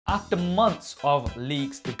After months of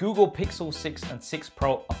leaks, the Google Pixel 6 and 6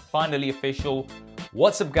 Pro are finally official.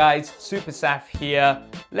 What's up guys, SuperSaf here.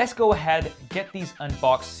 Let's go ahead, get these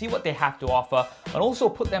unboxed, see what they have to offer, and also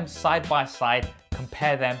put them side by side,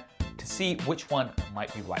 compare them to see which one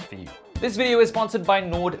might be right for you. This video is sponsored by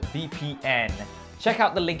NordVPN. Check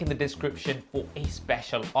out the link in the description for a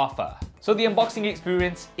special offer. So the unboxing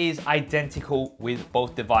experience is identical with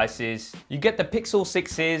both devices. You get the Pixel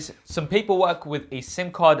 6s, some paperwork with a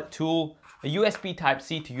SIM card tool, a USB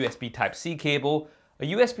Type-C to USB Type-C cable, a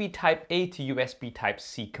USB Type-A to USB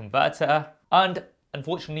Type-C converter, and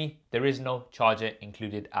unfortunately, there is no charger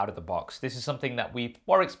included out of the box. This is something that we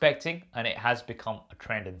were expecting, and it has become a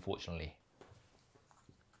trend, unfortunately.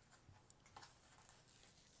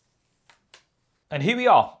 And here we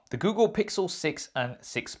are, the Google Pixel 6 and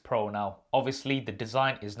 6 Pro. Now, obviously the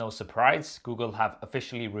design is no surprise. Google have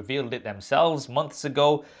officially revealed it themselves months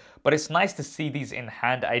ago, but it's nice to see these in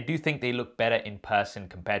hand. I do think they look better in person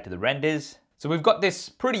compared to the renders. So we've got this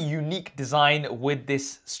pretty unique design with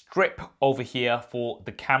this strip over here for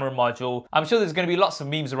the camera module. I'm sure there's going to be lots of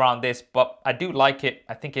memes around this, but I do like it.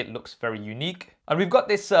 I think it looks very unique. And we've got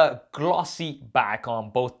this glossy back on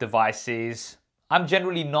both devices. I'm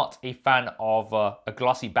generally not a fan of a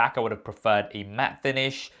glossy back. I would have preferred a matte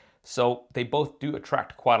finish. So they both do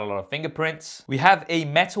attract quite a lot of fingerprints. We have a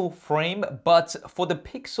metal frame, but for the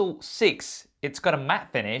Pixel 6, it's got a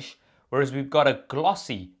matte finish, whereas we've got a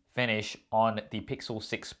glossy finish on the Pixel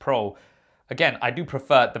 6 Pro. Again, I do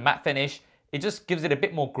prefer the matte finish. It just gives it a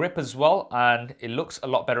bit more grip as well, and it looks a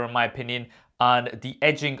lot better in my opinion. And the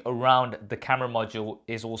edging around the camera module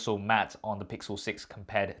is also matte on the Pixel 6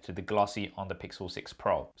 compared to the glossy on the Pixel 6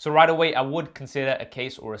 Pro. So right away, I would consider a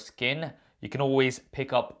case or a skin. You can always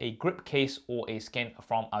pick up a grip case or a skin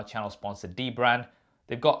from our channel sponsor Dbrand.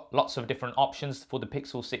 They've got lots of different options for the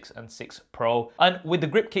Pixel 6 and 6 Pro. And with the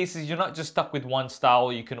grip cases, you're not just stuck with one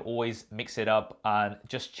style. You can always mix it up and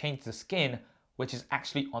just change the skin, which is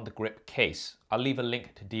actually on the grip case. I'll leave a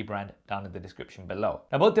link to Dbrand down in the description below.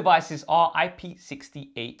 Now both devices are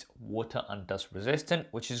IP68 water and dust resistant,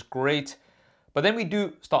 which is great. But then we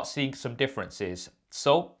do start seeing some differences.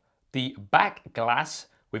 So the back glass,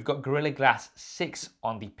 we've got Gorilla Glass 6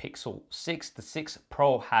 on the Pixel 6. The 6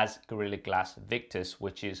 Pro has Gorilla Glass Victus,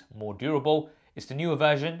 which is more durable. It's the newer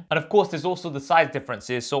version. And of course, there's also the size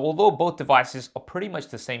differences. So although both devices are pretty much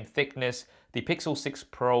the same thickness, the Pixel 6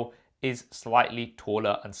 Pro is slightly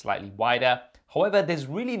taller and slightly wider. However, there's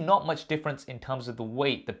really not much difference in terms of the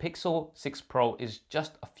weight. The Pixel 6 Pro is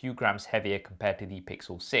just a few grams heavier compared to the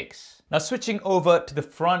Pixel 6. Now switching over to the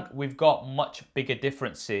front, we've got much bigger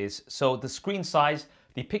differences. So the screen size,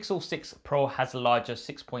 the Pixel 6 Pro has a larger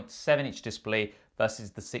 6.7-inch display versus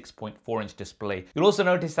the 6.4-inch display. You'll also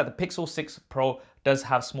notice that the Pixel 6 Pro does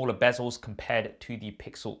have smaller bezels compared to the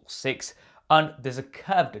Pixel 6. And there's a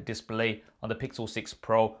curved display on the Pixel 6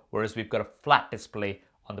 Pro, whereas we've got a flat display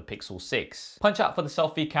on the Pixel 6. Punch out for the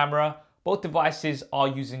selfie camera. Both devices are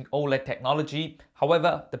using OLED technology.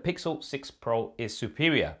 However, the Pixel 6 Pro is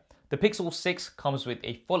superior. The Pixel 6 comes with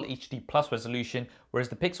a full HD plus resolution, whereas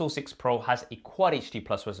the Pixel 6 Pro has a quad HD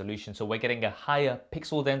plus resolution. So we're getting a higher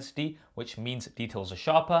pixel density, which means details are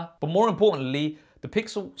sharper. But more importantly, the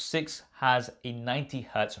Pixel 6 has a 90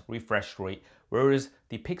 Hz refresh rate, whereas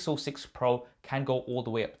the Pixel 6 Pro can go all the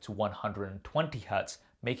way up to 120 Hz,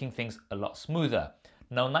 making things a lot smoother.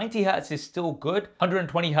 Now 90 Hz is still good.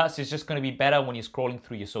 120 Hz is just going to be better when you're scrolling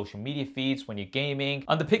through your social media feeds, when you're gaming.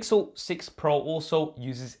 And the Pixel 6 Pro also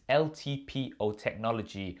uses LTPO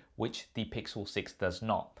technology, which the Pixel 6 does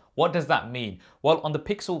not. What does that mean? Well, on the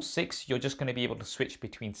Pixel 6, you're just going to be able to switch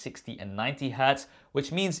between 60 and 90 Hz,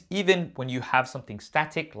 which means even when you have something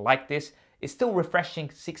static like this, it's still refreshing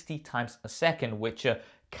 60 times a second, which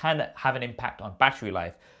can have an impact on battery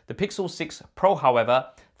life. The Pixel 6 Pro, however,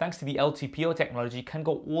 thanks to the LTPO technology, can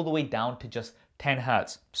go all the way down to just 10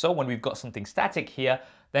 Hz. So when we've got something static here,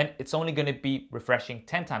 then it's only going to be refreshing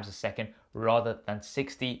 10 times a second rather than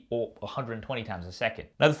 60 or 120 times a second.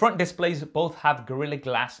 Now the front displays both have Gorilla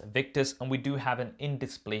Glass Victus, and we do have an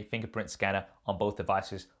in-display fingerprint scanner on both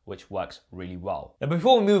devices, which works really well. Now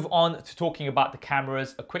before we move on to talking about the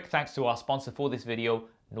cameras, a quick thanks to our sponsor for this video,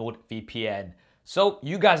 NordVPN. So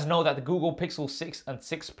you guys know that the Google Pixel 6 and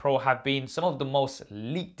 6 Pro have been some of the most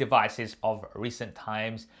leaked devices of recent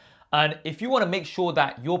times. And if you want to make sure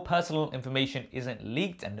that your personal information isn't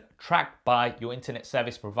leaked and tracked by your internet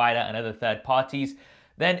service provider and other third parties,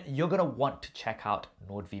 then you're going to want to check out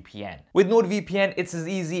NordVPN. With NordVPN, it's as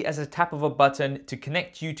easy as a tap of a button to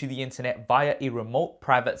connect you to the internet via a remote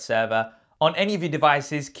private server on any of your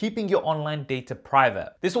devices, keeping your online data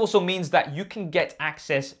private. This also means that you can get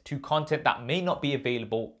access to content that may not be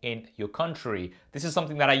available in your country. This is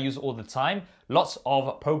something that I use all the time. Lots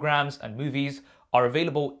of programs and movies are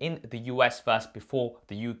available in the US first before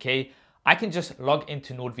the UK. I can just log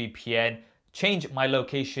into NordVPN, change my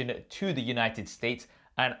location to the United States,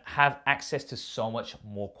 and have access to so much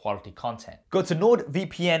more quality content. Go to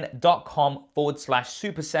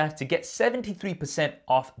nordvpn.com/SuperSaf to get 73%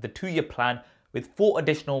 off the 2-year plan with 4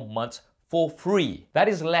 additional months for free. That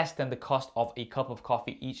is less than the cost of a cup of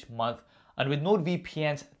coffee each month. And with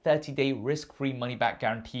NordVPN's 30-day risk-free money-back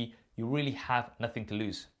guarantee, you really have nothing to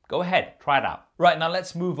lose. Go ahead, try it out. Right, now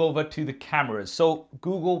let's move over to the cameras. So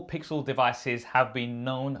Google Pixel devices have been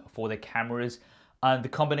known for their cameras and the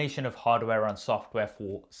combination of hardware and software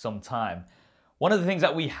for some time. One of the things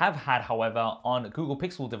that we have had, however, on Google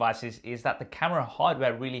Pixel devices is that the camera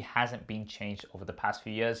hardware really hasn't been changed over the past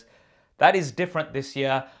few years. That is different this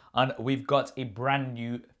year, and we've got a brand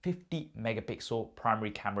new 50 megapixel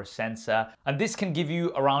primary camera sensor, and this can give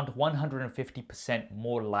you around 150%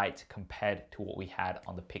 more light compared to what we had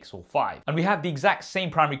on the Pixel 5. And we have the exact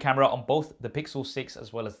same primary camera on both the Pixel 6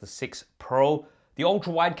 as well as the 6 Pro. The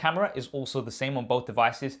ultra-wide camera is also the same on both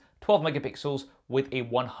devices, 12 megapixels with a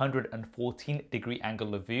 114-degree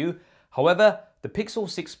angle of view. However, the Pixel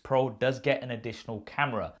 6 Pro does get an additional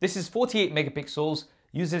camera. This is 48 megapixels,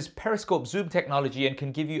 uses periscope zoom technology, and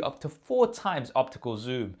can give you up to 4 times optical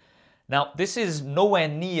zoom. Now, this is nowhere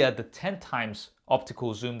near the 10 times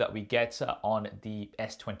optical zoom that we get on the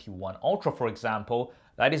S21 Ultra, for example.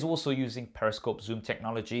 That is also using periscope zoom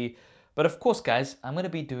technology. But of course, guys, I'm going to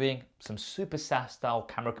be doing some SuperSaf style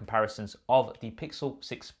camera comparisons of the Pixel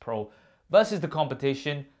 6 Pro versus the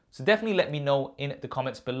competition. So definitely let me know in the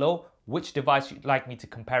comments below which device you'd like me to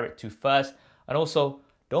compare it to first. And also,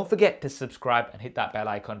 don't forget to subscribe and hit that bell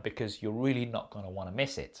icon because you're really not going to want to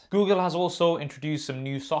miss it. Google has also introduced some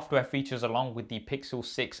new software features along with the Pixel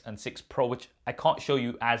 6 and 6 Pro, which I can't show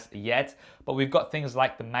you as yet, but we've got things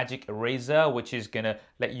like the Magic Eraser, which is going to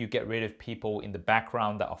let you get rid of people in the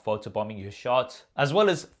background that are photobombing your shot, as well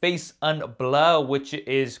as Face Unblur, which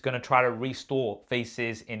is going to try to restore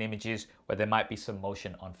faces in images where there might be some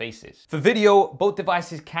motion on faces. For video, both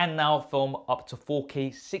devices can now film up to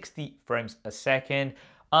 4K 60 frames a second.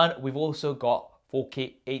 And we've also got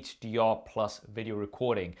 4K HDR plus video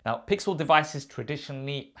recording. Now, Pixel devices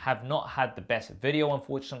traditionally have not had the best video,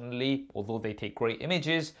 unfortunately, although they take great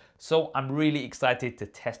images. So I'm really excited to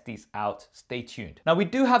test these out. Stay tuned. Now, we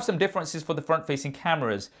do have some differences for the front-facing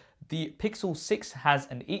cameras. The Pixel 6 has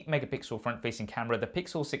an 8 megapixel front-facing camera. The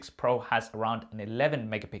Pixel 6 Pro has around an 11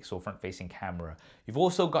 megapixel front-facing camera. You've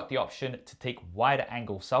also got the option to take wider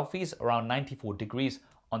angle selfies around 94 degrees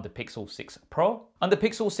on the Pixel 6 Pro. And the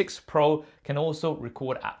Pixel 6 Pro can also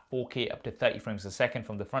record at 4K up to 30 frames a second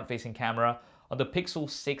from the front-facing camera. On the Pixel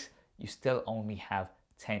 6, you still only have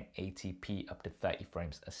 1080p up to 30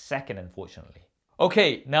 frames a second, unfortunately.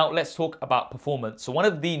 Okay, now let's talk about performance. So one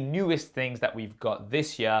of the newest things that we've got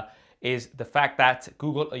this year is the fact that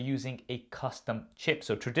Google are using a custom chip.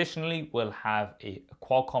 So traditionally, we'll have a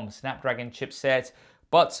Qualcomm Snapdragon chipset,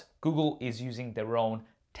 but Google is using their own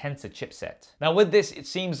Tensor chipset. Now with this, it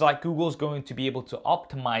seems like Google's going to be able to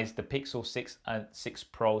optimize the Pixel 6 and 6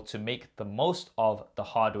 Pro to make the most of the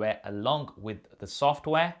hardware along with the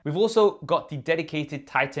software. We've also got the dedicated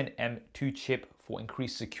Titan M2 chip for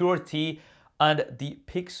increased security, and the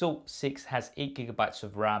Pixel 6 has 8 gigabytes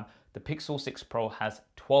of RAM. The Pixel 6 Pro has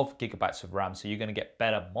 12 gigabytes of RAM, so you're going to get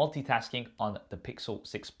better multitasking on the Pixel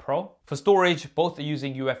 6 Pro. For storage, both are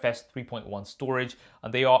using UFS 3.1 storage,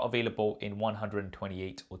 and they are available in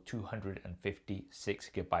 128 or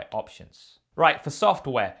 256 gigabyte options. Right, for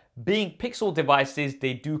software, being Pixel devices,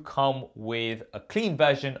 they do come with a clean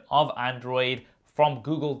version of Android from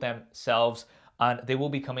Google themselves, and they will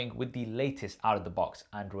be coming with the latest out-of-the-box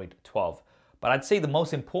Android 12. But I'd say the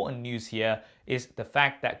most important news here is the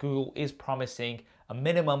fact that Google is promising a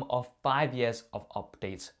minimum of 5 years of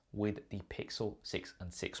updates with the Pixel 6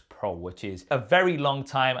 and 6 Pro, which is a very long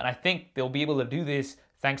time. And I think they'll be able to do this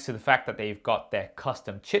thanks to the fact that they've got their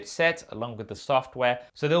custom chipset along with the software.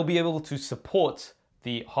 So they'll be able to support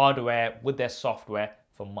the hardware with their software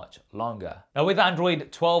for much longer. Now with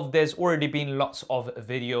Android 12, there's already been lots of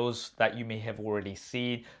videos that you may have already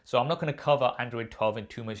seen. So I'm not going to cover Android 12 in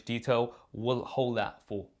too much detail. We'll hold that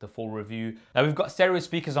for the full review. Now we've got stereo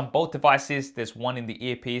speakers on both devices. There's one in the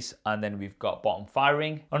earpiece, and then we've got bottom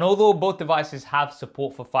firing. And although both devices have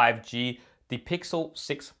support for 5G, the Pixel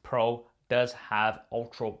 6 Pro does have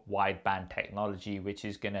ultra wideband technology, which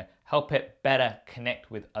is going to help it better connect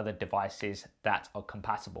with other devices that are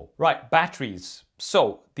compatible. Right, batteries.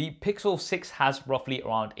 So the Pixel 6 has roughly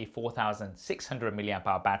around a 4,600 milliamp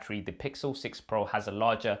hour battery. The Pixel 6 Pro has a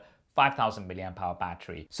larger 5,000 milliamp hour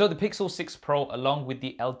battery. So the Pixel 6 Pro, along with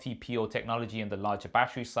the LTPO technology and the larger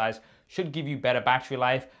battery size, should give you better battery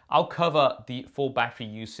life. I'll cover the full battery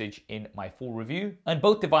usage in my full review. And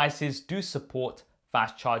both devices do support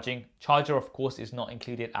fast charging. Charger, of course, is not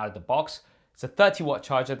included out of the box. It's a 30-watt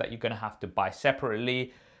charger that you're going to have to buy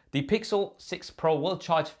separately. The Pixel 6 Pro will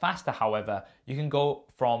charge faster, however. You can go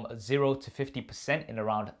from 0 to 50% in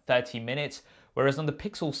around 30 minutes, whereas on the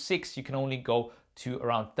Pixel 6, you can only go to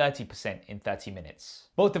around 30% in 30 minutes.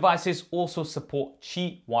 Both devices also support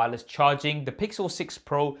Qi wireless charging. The Pixel 6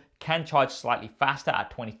 Pro can charge slightly faster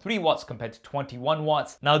at 23 watts compared to 21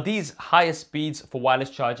 watts. Now, these higher speeds for wireless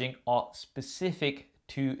charging are specific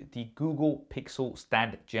to the Google Pixel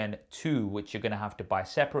Stand Gen 2, which you're going to have to buy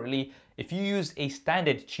separately. If you use a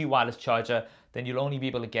standard Qi wireless charger, then you'll only be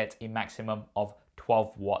able to get a maximum of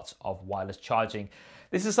 12 watts of wireless charging.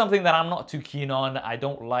 This is something that I'm not too keen on. I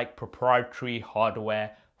don't like proprietary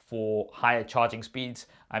hardware for higher charging speeds.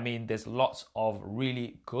 I mean, there's lots of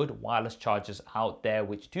really good wireless chargers out there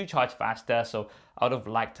which do charge faster, so I would have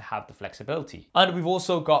liked to have the flexibility. And we've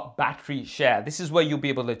also got battery share. This is where you'll be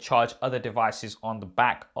able to charge other devices on the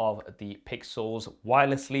back of the Pixels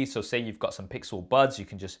wirelessly. So say you've got some Pixel Buds, you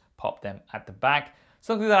can just pop them at the back.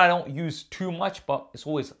 Something that I don't use too much, but it's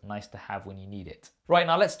always nice to have when you need it. Right,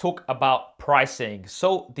 now let's talk about pricing.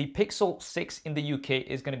 So the Pixel 6 in the UK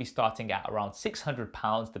is going to be starting at around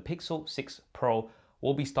 £600. The Pixel 6 Pro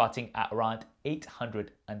will be starting at around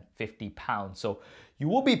 £850. So you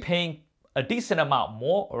will be paying a decent amount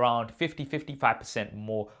more, around 50–55%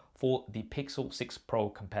 more for the Pixel 6 Pro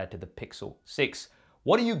compared to the Pixel 6.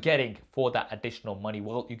 What are you getting for that additional money?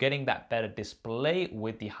 Well, you're getting that better display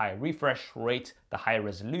with the higher refresh rate, the higher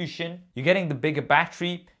resolution. You're getting the bigger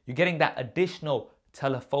battery. You're getting that additional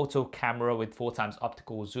telephoto camera with 4x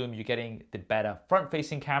optical zoom. You're getting the better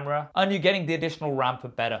front-facing camera, and you're getting the additional RAM for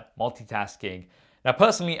better multitasking. Now,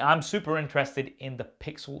 personally, I'm super interested in the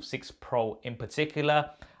Pixel 6 Pro in particular.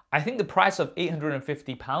 I think the price of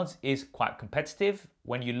 £850 is quite competitive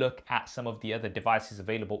when you look at some of the other devices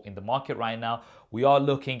available in the market right now. We are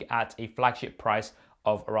looking at a flagship price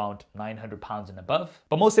of around £900 and above.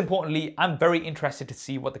 But most importantly, I'm very interested to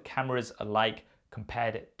see what the cameras are like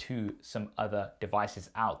compared to some other devices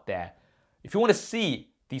out there. If you want to see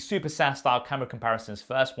the SuperSaf style camera comparisons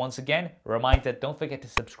first, once again, a reminder, don't forget to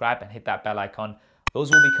subscribe and hit that bell icon. Those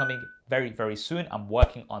will be coming very, very soon. I'm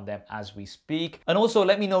working on them as we speak. And also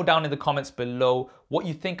let me know down in the comments below what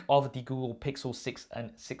you think of the Google Pixel 6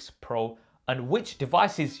 and 6 Pro and which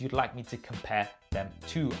devices you'd like me to compare them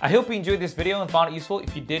to. I hope you enjoyed this video and found it useful.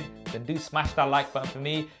 If you did, then do smash that like button for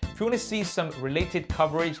me. If you want to see some related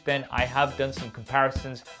coverage, then I have done some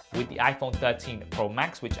comparisons with the iPhone 13 Pro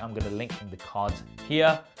Max, which I'm going to link in the cards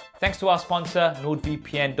here. Thanks to our sponsor,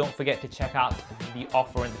 NordVPN. Don't forget to check out the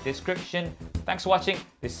offer in the description. Thanks for watching.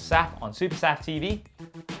 This is Saf on SuperSaf TV,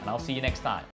 and I'll see you next time.